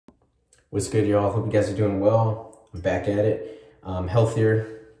What's good, y'all? Hope you guys are doing well. I'm back at it.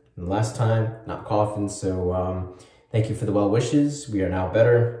 Healthier than last time, not coughing. So thank you for the well wishes. We are now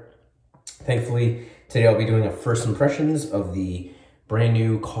better. Thankfully, today I'll be doing a first impressions of the brand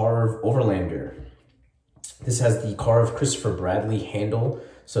new Karve Overlander. This has the Karve Christopher Bradley handle.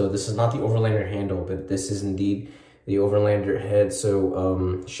 So this is not the Overlander handle, but this is indeed the Overlander head.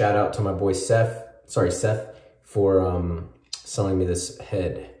 So shout out to my boy Seth for selling me this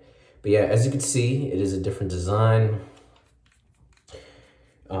head. But yeah, as you can see, it is a different design.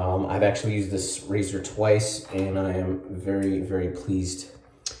 I've actually used this razor twice and I am very, very pleased.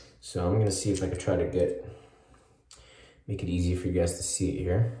 So I'm gonna see if I can try to make it easy for you guys to see it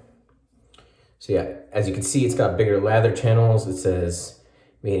here. So yeah, as you can see, it's got bigger lather channels. It says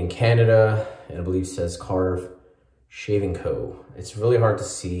made in Canada, and I believe it says Karve Shaving Co. It's really hard to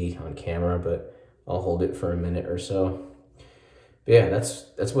see on camera, but I'll hold it for a minute or so. But yeah,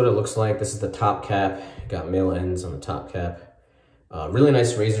 that's what it looks like. This is the top cap. Got male ends on the top cap. Really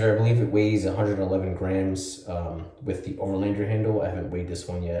nice razor. I believe it weighs 111 grams with the Overlander handle. I haven't weighed this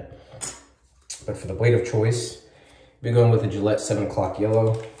one yet. But for the blade of choice, we're going with the Gillette 7 o'clock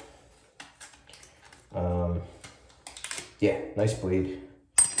yellow. Yeah, nice blade.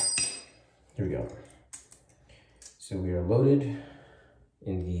 Here we go. So we are loaded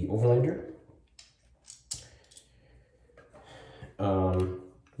in the Overlander.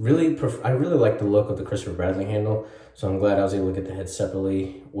 I really like the look of the Christopher Bradley handle, so I'm glad I was able to get the head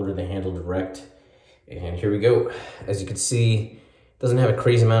separately, order the handle direct, and here we go. As you can see, it doesn't have a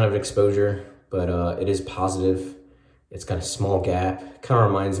crazy amount of exposure, but it is positive. It's got a small gap. Kind of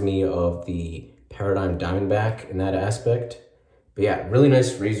reminds me of the Paradigm Diamondback in that aspect. But yeah, really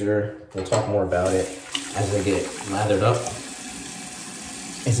nice razor. We'll talk more about it as I get lathered up.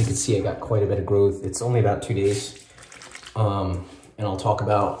 As you can see, I got quite a bit of growth. It's only about 2 days. And I'll talk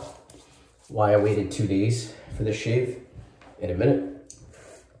about why I waited 2 days for this shave in a minute.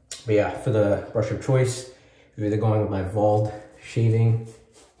 But yeah, for the brush of choice, you're either going with my Vald Shaving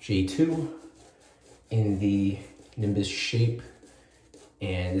J2 in the Nimbus shape,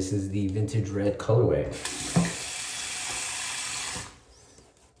 and this is the vintage red colorway.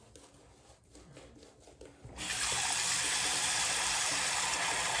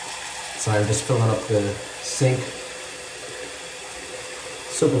 So I'm just filling up the sink.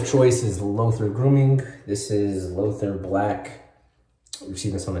 Soap of choice is Lothar Grooming. This is Lothar Black. We've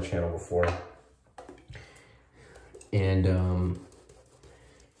seen this on the channel before. And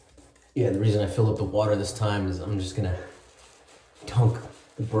yeah, the reason I filled up the water this time is I'm just gonna dunk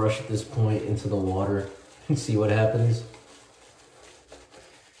the brush at this point into the water and see what happens.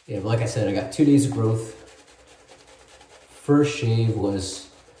 Yeah, but like I said, I got 2 days of growth. First shave was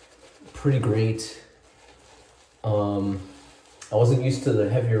pretty great. I wasn't used to the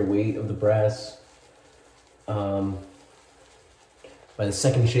heavier weight of the brass. By the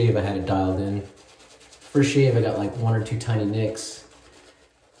second shave, I had it dialed in. First shave, I got like 1 or 2 tiny nicks.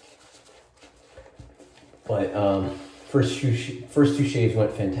 But first two shaves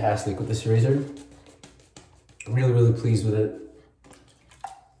went fantastic with this razor. Really, really pleased with it.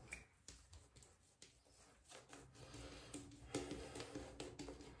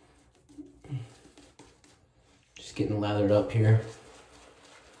 Just getting lathered up here.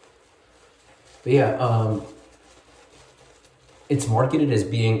 But yeah, it's marketed as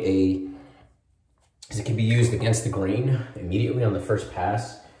being as it can be used against the grain immediately on the first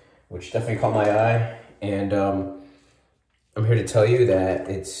pass, which definitely caught my eye. And I'm here to tell you that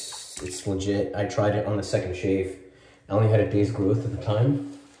it's legit. I tried it on the second shave. I only had a day's growth at the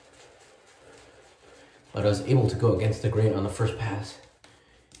time, but I was able to go against the grain on the first pass.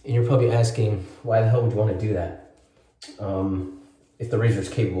 And you're probably asking, why the hell would you want to do that? If the razor is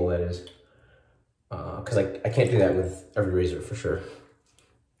capable, that is. Because I can't do that with every razor for sure.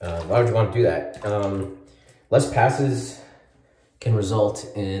 Why would you want to do that? Less passes can result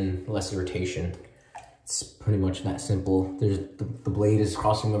in less irritation. It's pretty much that simple. There's the blade is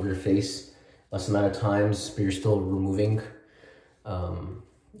crossing over your face less amount of times, but you're still removing,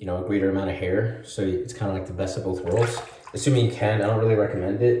 you know, a greater amount of hair. So it's kind of like the best of both worlds. Assuming you can. I don't really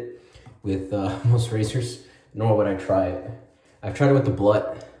recommend it with most razors, nor would I try it. I've tried it with the Blunt,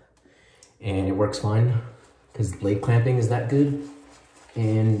 and it works fine because blade clamping is that good.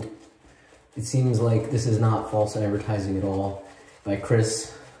 And it seems like this is not false advertising at all by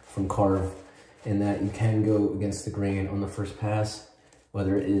Chris from Karve, in that you can go against the grain on the first pass,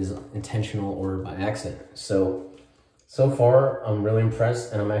 whether it is intentional or by accident. So far, I'm really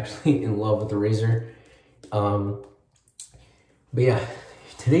impressed, and I'm actually in love with the razor. But yeah,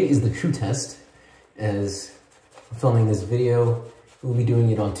 today is the true test, as I'm filming this video we'll be doing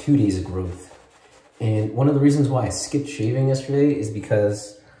it on 2 days of growth. And one of the reasons why I skipped shaving yesterday is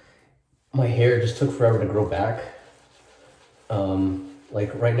because my hair just took forever to grow back.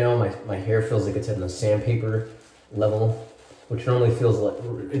 Like right now, my hair feels like it's at a sandpaper level, which normally feels like,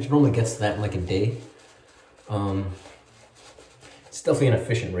 it normally gets to that in like a day. It's definitely an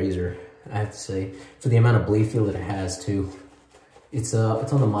efficient razor, I have to say, for the amount of blade feel that it has too. It's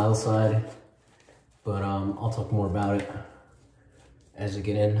on the mild side, but I'll talk more about it as I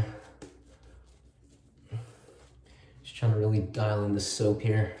get in. Just trying to really dial in the soap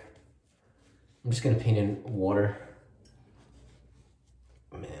here. I'm just gonna paint in water.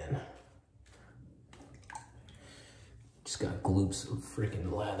 Man. Just got gloops of freaking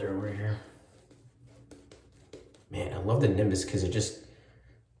lather over here. Man, I love the Nimbus because it just,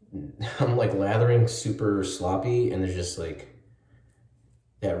 I'm like lathering super sloppy and there's just like,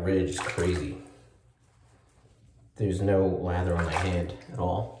 that ridge is crazy. There's no lather on my hand at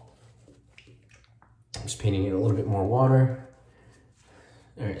all. I'm just painting it a little bit more water.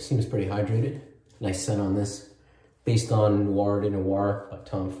 All right, seems pretty hydrated. Nice scent on this. Based on Noir de Noir by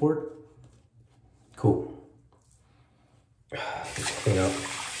Tom Ford. Cool. Let's clean up.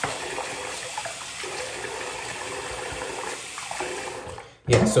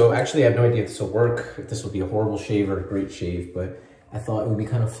 Yeah, so actually I have no idea if this will work, if this will be a horrible shave or a great shave, but I thought it would be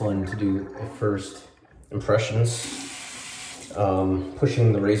kind of fun to do a first impressions,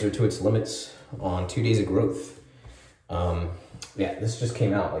 pushing the razor to its limits on 2 days of growth. Yeah, this just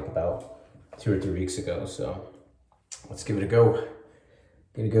came out like about 2 or 3 weeks ago, so let's give it a go.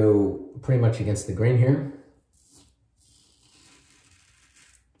 Gonna go pretty much against the grain here.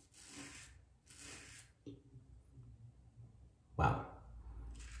 Wow.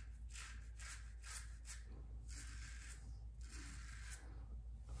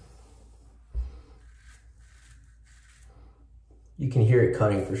 You can hear it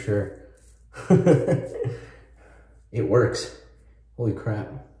cutting for sure. It works. Holy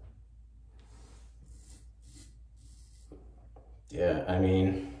crap. Yeah, I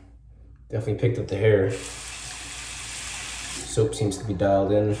mean, definitely picked up the hair. Soap seems to be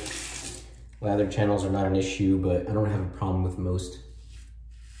dialed in. Lather channels are not an issue, but I don't have a problem with most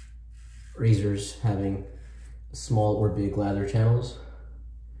razors having small or big lather channels.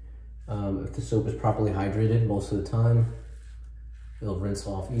 If the soap is properly hydrated most of the time, it'll rinse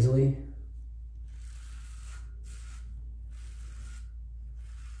off easily.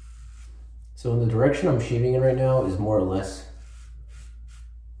 So in the direction I'm shaving in right now is more or less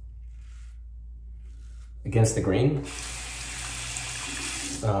against the grain.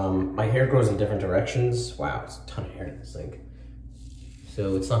 My hair grows in different directions. Wow, it's a ton of hair in this thing.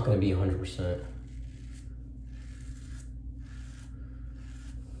 So it's not gonna be 100%.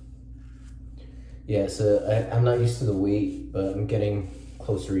 Yeah, so I'm not used to the weight, but I'm getting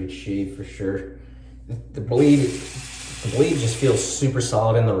closer each shave for sure. The blade just feels super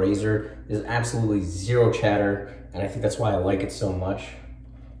solid in the razor. There's absolutely zero chatter, and I think that's why I like it so much.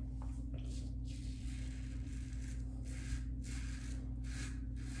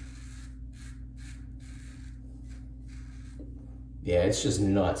 Yeah, it's just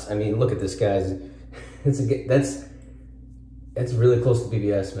nuts. I mean, look at this, guys. That's really close to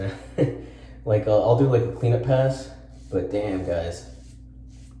BBS, man. Like, I'll do like a cleanup pass, but damn, guys.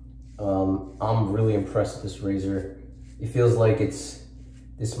 I'm really impressed with this razor. It feels like this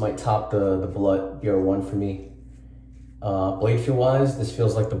might top the Blut BR1 for me. Blade feel wise, this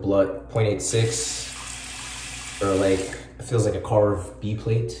feels like the Blut 0.86, or like, it feels like a Karve B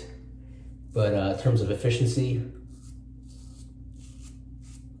plate. But in terms of efficiency,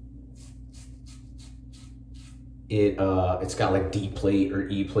 it's got like D plate or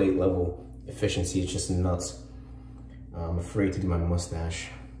E plate level efficiency. It's just nuts. I'm afraid to do my mustache.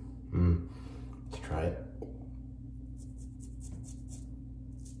 Let's try it.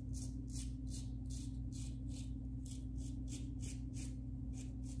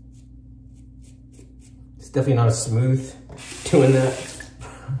 It's definitely not as smooth doing that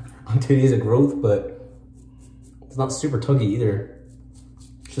on 2 days of growth, but it's not super tuggy either.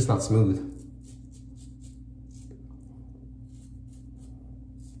 It's just not smooth.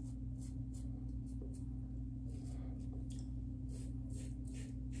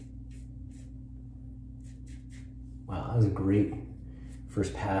 Wow, that was a great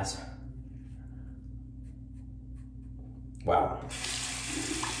first pass. Wow.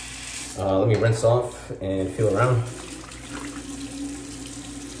 Let me rinse off and feel around.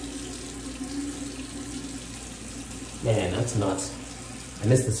 Man, that's nuts. I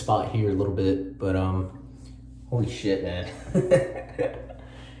missed the spot here a little bit, but holy shit, man.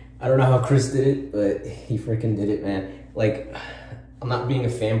 I don't know how Chris did it, but he freaking did it, man. Like, I'm not being a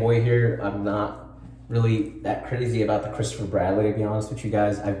fanboy here. I'm not really that crazy about the Christopher Bradley, to be honest with you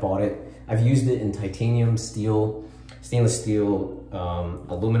guys. I bought it. I've used it in titanium, steel, stainless steel,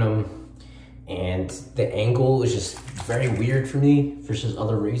 aluminum, and the angle is just very weird for me versus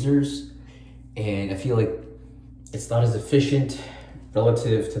other razors. And I feel like it's not as efficient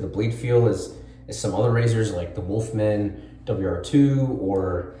relative to the blade feel as some other razors like the Wolfman WR2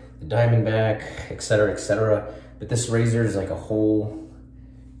 or the Diamondback, etc., etc. But this razor is like a whole,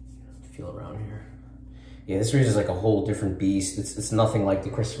 feel around here. Yeah, this razor is like a whole different beast. It's nothing like the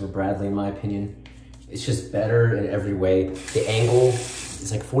Christopher Bradley in my opinion. It's just better in every way. The angle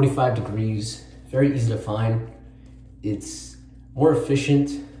is like 45 degrees, very easy to find. It's more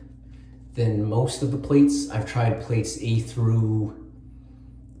efficient than most of the plates. I've tried plates A through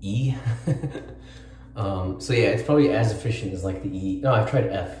E. So yeah, it's probably as efficient as like the E. No, I've tried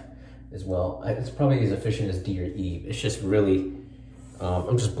F as well. It's probably as efficient as D or E. It's just really,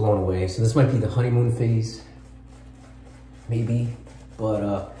 I'm just blown away. So this might be the honeymoon phase, maybe.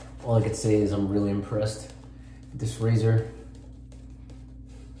 But all I could say is I'm really impressed with this razor.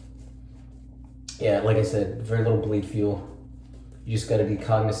 Yeah, like I said, very little blade feel. You just gotta be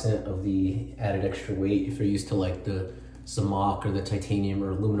cognizant of the added extra weight if you're used to like the Zamok or the titanium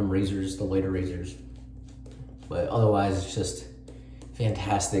or aluminum razors, the lighter razors. But otherwise, it's just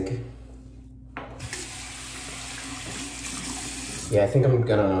fantastic. Yeah, I think I'm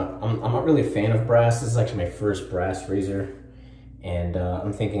not really a fan of brass. This is actually my first brass razor. And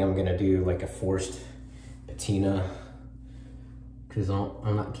I'm thinking I'm gonna do like a forced patina because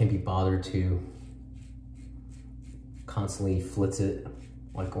can't be bothered to constantly flitz it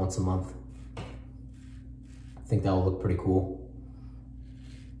like once a month. I think that will look pretty cool.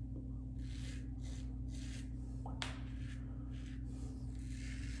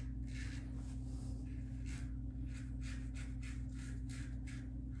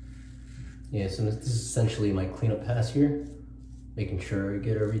 Yeah, so this is essentially my cleanup pass here, making sure I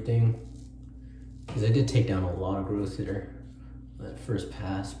get everything. Because I did take down a lot of growth here that first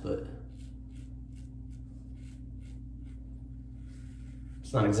pass, but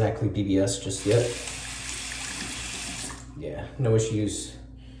it's not exactly BBS just yet. Yeah, no issues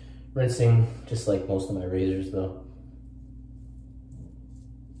rinsing, just like most of my razors though.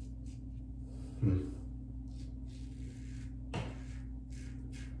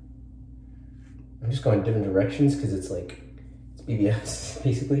 I'm just going different directions because it's like, it's BBS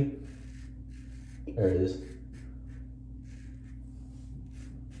basically. There it is.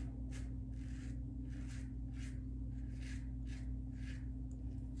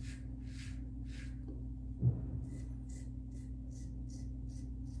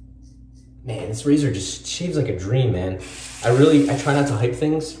 Man, this razor just shaves like a dream, man. I try not to hype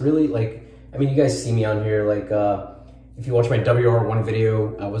things, really. Like, I mean, you guys see me on here, like, if you watch my WR1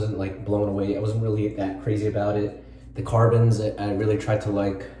 video, I wasn't like blown away. I wasn't really that crazy about it. The carbons, I really tried to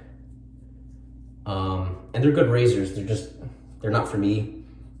like, and they're good razors. They're not for me.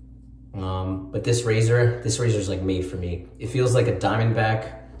 But this razor's like made for me. It feels like a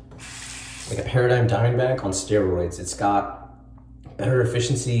Diamondback, like a Paradigm Diamondback on steroids. It's got better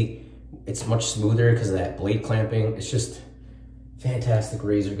efficiency. It's much smoother because of that blade clamping. It's just fantastic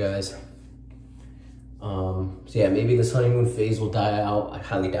razor, guys. So yeah, maybe this honeymoon phase will die out. I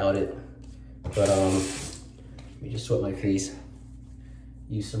highly doubt it. But let me just sweat my face.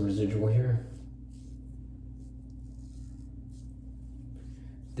 Use some residual here.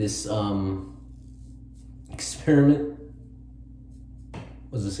 This experiment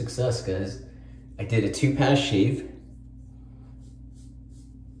was a success, guys. I did a 2-pass shave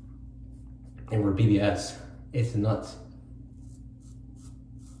and we're BBS. It's nuts.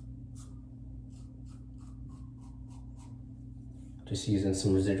 Just using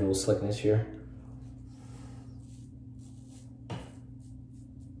some residual slickness here.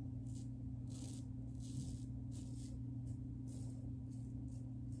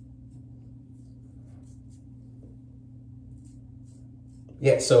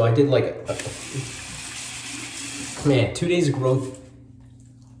 Yeah, so I did like man, 2 days of growth.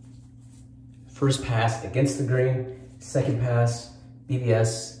 First pass against the grain, second pass,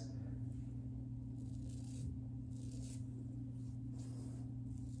 BBS.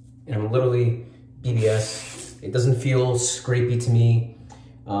 And I'm literally BBS. It doesn't feel scrapey to me.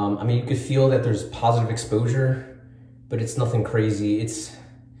 I mean, you could feel that there's positive exposure, but it's nothing crazy.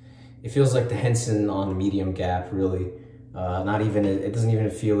 It feels like the Henson on the medium gap, really. It doesn't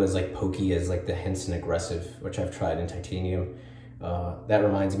even feel as like pokey as like the Henson Aggressive, which I've tried in titanium. That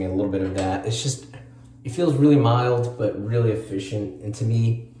reminds me a little bit of that. It feels really mild, but really efficient. And to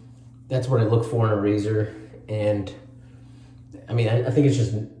me, that's what I look for in a razor. And I mean, I think it's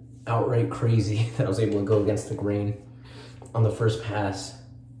just outright crazy that I was able to go against the grain on the first pass.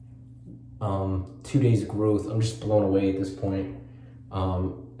 2 days of growth. I'm just blown away at this point.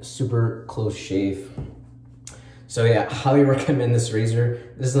 Super close shave. So yeah, highly recommend this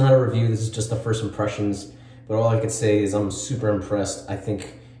razor. This is not a review, this is just the first impressions. But all I could say is I'm super impressed. I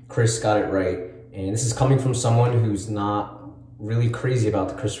think Chris got it right. And this is coming from someone who's not really crazy about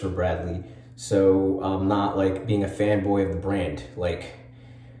the Christopher Bradley. So I'm not like being a fanboy of the brand. Like,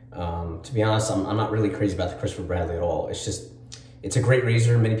 to be honest, I'm not really crazy about the Christopher Bradley at all. It's just, it's a great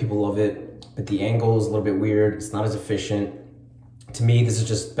razor. Many people love it, but the angle is a little bit weird. It's not as efficient. To me, this is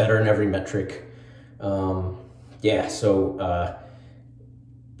just better in every metric. Yeah, so,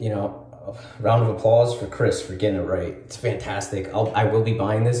 you know, round of applause for Chris for getting it right. It's fantastic. I will be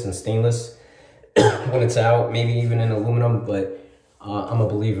buying this in stainless when it's out, maybe even in aluminum, but I'm a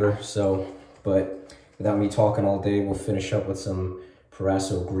believer. So, but without me talking all day, we'll finish up with some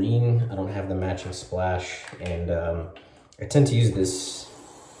Parasso green. I don't have the matching splash, and I tend to use this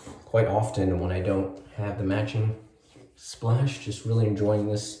quite often when I don't have the matching splash. Just really enjoying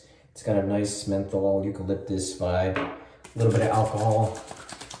this. It's got a nice menthol eucalyptus vibe, a little bit of alcohol.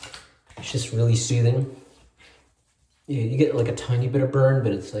 It's just really soothing. Yeah, you get like a tiny bit of burn,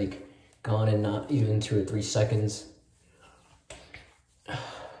 but it's like gone in not even 2 or 3 seconds.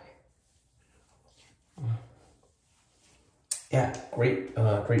 Yeah, great,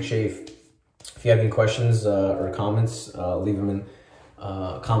 great shave. If you have any questions or comments, leave them in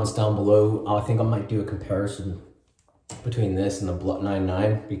comments down below. I think I might do a comparison between this and the Blut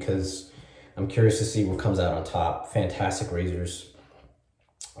 99 because I'm curious to see what comes out on top. Fantastic razors.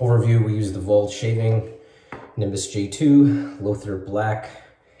 Overview, we use the Volt Shaving, Nimbus J2, Lothar Black,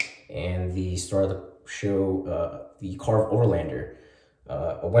 and the star of the show, the Karve Overlander.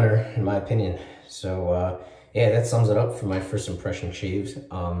 A winner, in my opinion. So, yeah, that sums it up for my first impression shaves.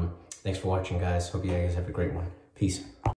 Thanks for watching, guys. Hope you guys have a great one. Peace.